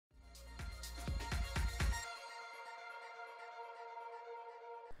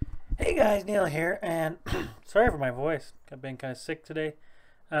Hey guys, Neil here, and sorry for my voice. I've been kind of sick today.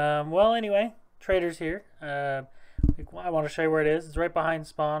 Well, anyway, Trader's here. I want to show you where it is. It's right behind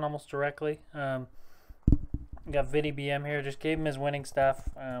spawn, almost directly. Got Viddy BM here. Just gave him his winning stuff.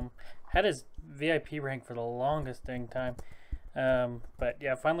 Had his VIP rank for the longest dang time. But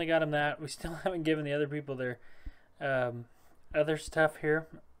yeah, finally got him that. We still haven't given the other people their other stuff here,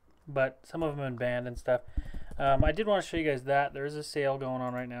 but some of them have been banned and stuff. I did want to show you guys that there is a sale going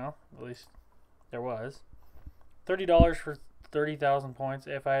on right now. At least there was. $30 for 30,000 points.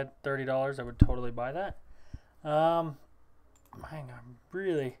 If I had $30, I would totally buy that. Man, I'm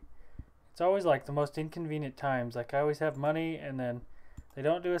really. It's always like the most inconvenient times. Like I always have money, and then they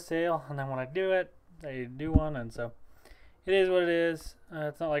don't do a sale, and then when I do it, they do one, and so it is what it is.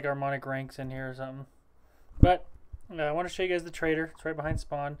 It's not like harmonic ranks in here or something. But I want to show you guys the trader. It's right behind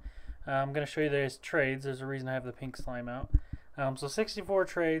spawn. I'm going to show you these trades. There's a reason I have the pink slime out. So 64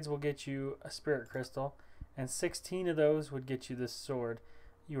 trades will get you a spirit crystal, and 16 of those would get you this sword.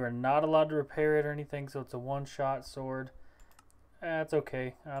 You are not allowed to repair it or anything, so it's a one-shot sword. That's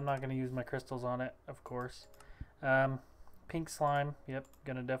okay. I'm not going to use my crystals on it, of course. Pink slime. Yep,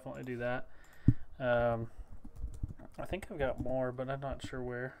 going to definitely do that. I think I've got more, but I'm not sure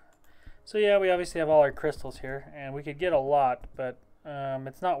where. So yeah, we obviously have all our crystals here, and we could get a lot, but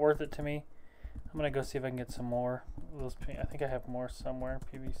it's not worth it to me. I'm gonna go see if I can get some more. I think I have more somewhere.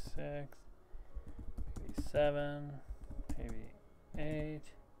 PV6, PV7, PV8.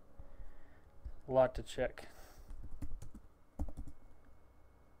 A lot to check.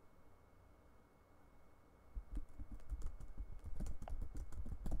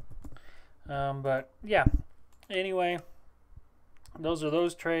 But yeah. Anyway, those are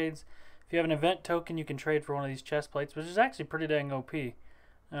those trades. If you have an event token, you can trade for one of these chest plates, which is actually pretty dang OP.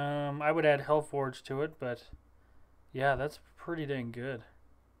 I would add Hellforge to it, but yeah, that's pretty dang good.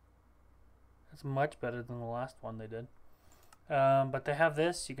 That's much better than the last one they did. But they have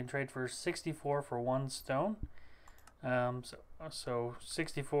this. You can trade for 64 for 1 stone. So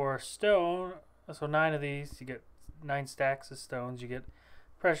 64 stone. So 9 of these, you get 9 stacks of stones. You get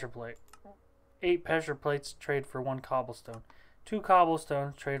pressure plate. 8 pressure plates trade for 1 cobblestone. 2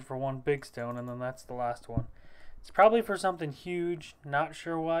 cobblestones trade for 1 big stone, and then that's the last one. It's probably for something huge, not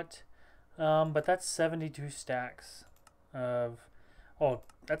sure what, but that's 72 stacks of, oh,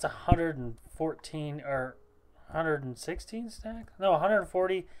 that's 114 or 116 stacks? No,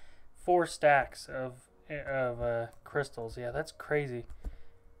 144 stacks of crystals. Yeah, that's crazy.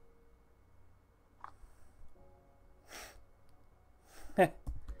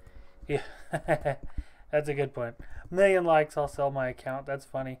 Yeah, that's a good point. 1,000,000 likes, I'll sell my account. That's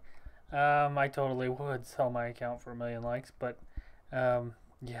funny. I totally would sell my account for 1,000,000 likes, but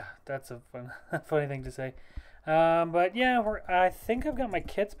yeah, that's a funny thing to say. But yeah, I think I've got my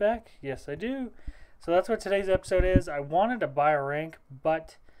kits back. Yes, I do. So that's what today's episode is. I wanted to buy a rank,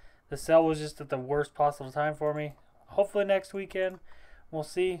 but the sale was just at the worst possible time for me. Hopefully next weekend, we'll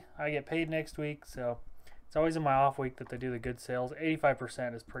see. I get paid next week, so it's always in my off week that they do the good sales.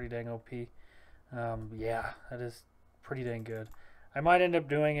 85% is pretty dang OP. Yeah, that is pretty dang good. I might end up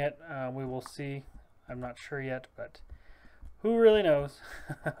doing it. We will see. I'm not sure yet, but who really knows?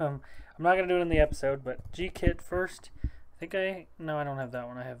 I'm not going to do it in the episode, but G-Kit first. No, I don't have that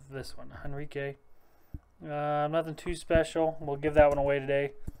one. I have this one, Henrique. Nothing too special. We'll give that one away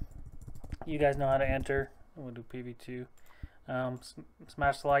today. You guys know how to enter. We'll do PV2.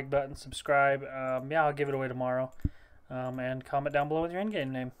 Smash the like button, subscribe. Yeah, I'll give it away tomorrow. And comment down below with your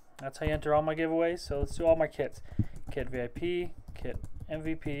in-game name. That's how you enter all my giveaways. So let's do all my kits. Kit VIP, Kit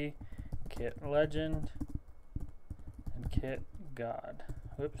MVP, Kit Legend, and Kit God.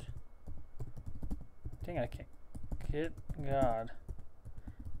 Whoops. Dang, I can't. Kit God.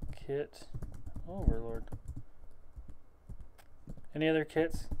 Kit Overlord. Any other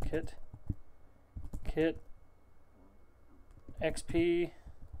kits? Kit XP,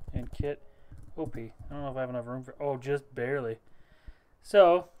 and Kit OP. I don't know if I have enough room for. Oh, just barely.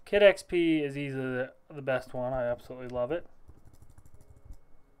 So, Kit XP is easily the best one. I absolutely love it.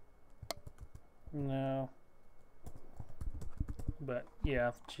 No. But,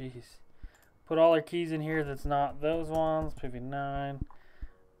 yeah, jeez. Put all our keys in here that's not those ones. PV9.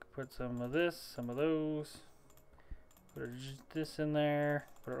 Put some of this, some of those. Put this in there.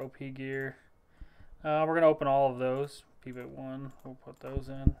 Put our OP gear. We're going to open all of those. PV1. We'll put those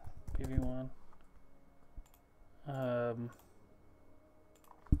in. PV1.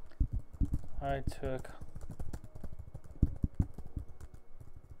 I took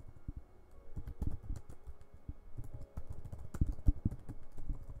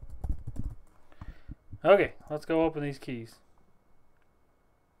Okay, let's go open these keys.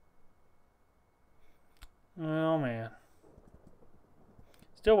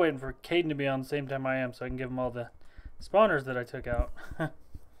 Still waiting for Caden to be on the same time I am so I can give him all the spawners that I took out.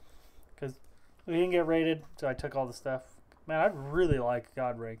 Because we didn't get rated, so I took all the stuff. Man, I'd really like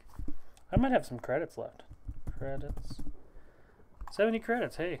God Rig. I might have some credits left. Credits. 70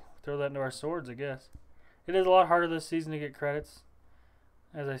 credits. Hey, throw that into our swords, I guess. It is a lot harder this season to get credits.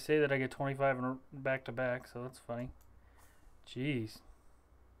 As I say that, I get 25 in back-to-back, so that's funny. Jeez.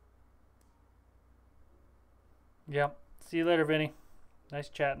 Yep. See you later, Vinny. Nice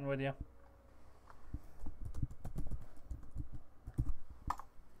chatting with you.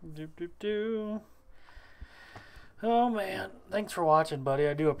 Oh man, thanks for watching, buddy.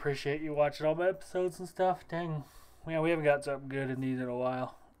 I do appreciate you watching all my episodes and stuff. Dang, man, we haven't got something good in these in a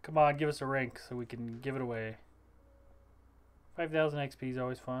while. Come on, give us a rank so we can give it away. 5,000 XP is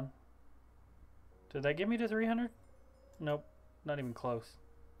always fun. Did that get me to 300? Nope, not even close.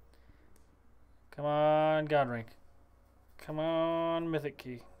 Come on, God rank. Come on, mythic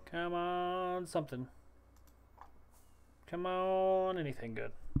key. Come on, something. Come on, anything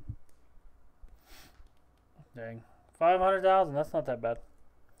good. Dang. 500,000, that's not that bad.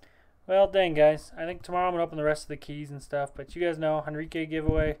 Well, dang, guys. I think tomorrow I'm going to open the rest of the keys and stuff. But you guys know, Henrique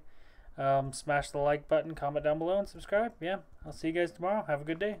giveaway. Smash the like button, comment down below, and subscribe. Yeah, I'll see you guys tomorrow. Have a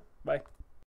good day. Bye.